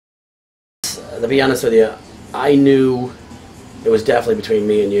to be honest with you, I knew it was definitely between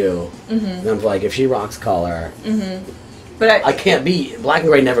me and you. And I'm like, if she rocks color, but I can't beat black and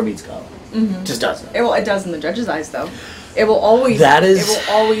gray. Never beats color. Just doesn't. It does in the judge's eyes, though. It will always. It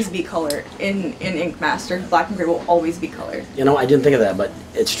will always be colored in Ink Master. Black and gray will always be colored. You know, I didn't think of that, but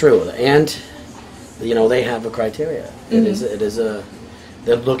it's true. And you know, they have a criteria. It is a.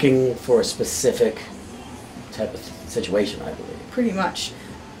 They're looking for a specific type of situation, I believe. Pretty much.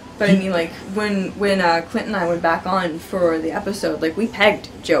 But I mean, like, when Clint and I went back on for the episode, like, we pegged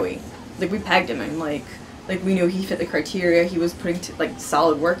Joey. Like, we pegged him, and, like we knew he fit the criteria. He was putting, like,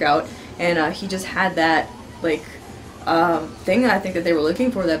 solid workout, and he just had that, like, thing that I think that they were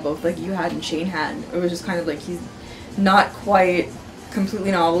looking for that both, like, you had and Shane had. It was just kind of, like, he's not quite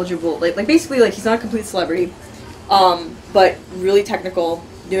completely knowledgeable. Like basically, like, he's not a complete celebrity, but really technical,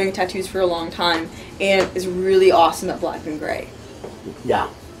 doing tattoos for a long time, and is really awesome at black and gray. Yeah.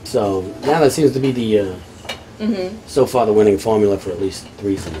 So, yeah, that seems to be the, so far the winning formula for at least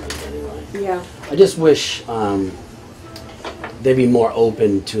 3 seasons, anyway. Yeah. I just wish they'd be more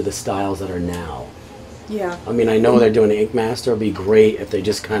open to the styles that are now. Yeah. I mean, I know they're doing Ink Master. It'd be great if they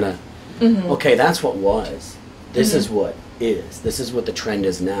just kind of, okay, that's what was. This is what is. This is what the trend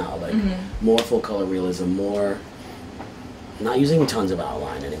is now. Like, more full color realism, more, not using tons of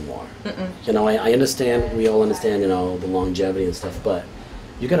outline anymore. You know, I understand, we all understand, you know, the longevity and stuff, but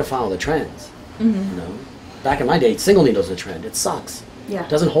you got to follow the trends. You know, back in my day, single needles was a trend. It sucks. Yeah. It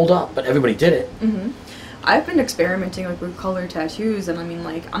doesn't hold up, but everybody did it. I've been experimenting, like, with color tattoos, and I mean,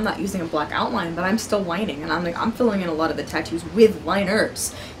 like, I'm not using a black outline, but I'm still lining, and I'm filling in a lot of the tattoos with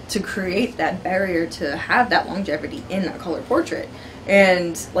liners to create that barrier to have that longevity in a color portrait.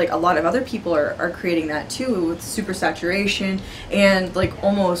 And, like, a lot of other people are creating that too, with super saturation and, like,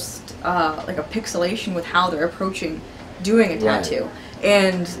 almost like a pixelation with how they're approaching doing a tattoo.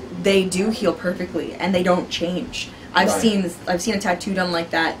 And they do heal perfectly, and they don't change. I've seen a tattoo done like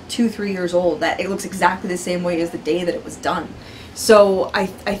that 2-3 years old that it looks exactly the same way as the day that it was done. So I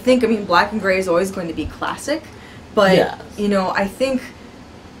think, I mean, black and gray is always going to be classic, but you know, I think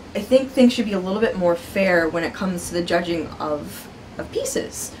things should be a little bit more fair when it comes to the judging of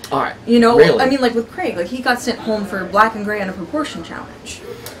pieces. All right. You know, really? I mean, like with Craig, like, he got sent home for black and gray on a proportion challenge.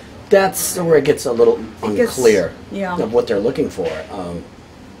 That's where it gets a little unclear of what they're looking for,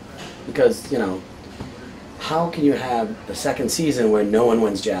 because, you know, how can you have the second season where no one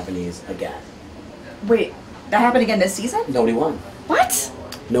wins Japanese again? Wait, that happened again this season? Nobody won. What?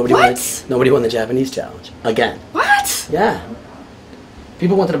 Nobody won. Nobody won the Japanese challenge again. What? Yeah.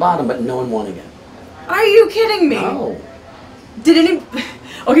 People went to the bottom, but no one won again. Are you kidding me? No. Did any?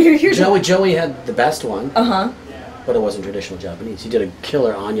 Okay, here's Joey had the best one. But it wasn't traditional Japanese. He did a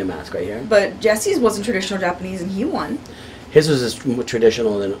killer Anya mask right here. But Jesse's wasn't traditional Japanese, and he won. His was as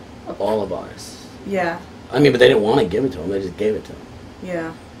traditional than all of ours. Yeah. I mean, but they didn't want to give it to him. They just gave it to him.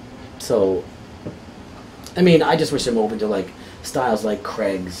 Yeah. So, I mean, I just wish them open to, like, styles like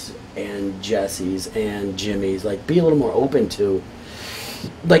Craig's and Jesse's and Jimmy's. Like, be a little more open to...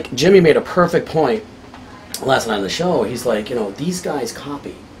 Like, Jimmy made a perfect point last night on the show. He's like, you know, these guys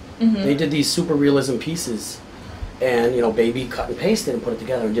copy. They did these super realism pieces, and, you know, Baby cut and pasted and put it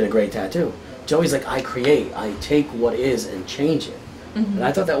together and did a great tattoo. Joey's like, I create. I take what is and change it. And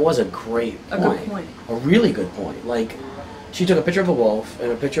I thought that was a great point. A good point. A really good point. Like, she took a picture of a wolf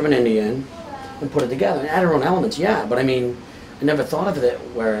and a picture of an Indian and put it together and added her own elements, yeah. But, I mean, I never thought of it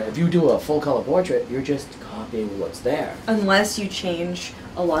where if you do a full-color portrait, you're just copying what's there. Unless you change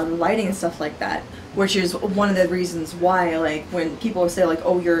a lot of the lighting and stuff like that, which is one of the reasons why, like, when people say, like,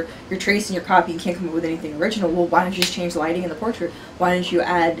 oh, you're tracing your copy, you can't come up with anything original, well, why don't you just change the lighting in the portrait? Why don't you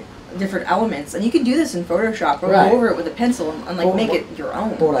add different elements? And you can do this in Photoshop, or go over it with a pencil and like, make it your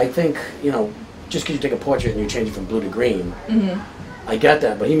own. But I think, you know, just because you take a portrait and you change it from blue to green, I get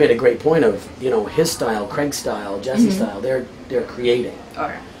that, but he made a great point of, you know, his style, Craig's style, Jesse's style, they're creating.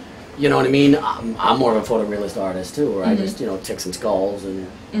 Okay. You know what I mean? I'm more of a photorealist artist too, where I just, you know, ticks and skulls and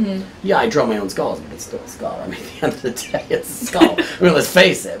yeah, I draw my own skulls, but it's still a skull. I mean, at the end of the day, it's a skull. I mean, let's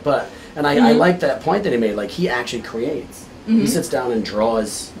face it. But I like that point that he made. Like, he actually creates. He sits down and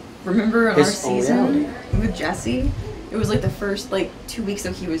draws. Remember in our season with Jesse? It was like the first, like, 2 weeks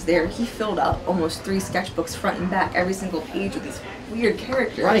that he was there. He filled out almost 3 sketchbooks front and back, every single page with these weird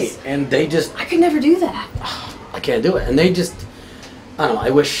characters. Right, and they just... I could never do that. I can't do it. And they just... I don't know, I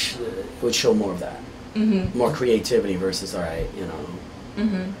wish it would show more of that. More creativity versus, all right, you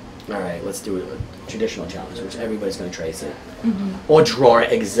know, all right, let's do a traditional challenge, which everybody's going to trace it. Or draw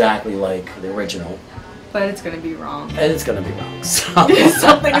it exactly like the original. But it's going to be wrong. And it's going to be wrong. So.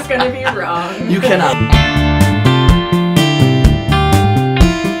 Something's going to be wrong. You cannot...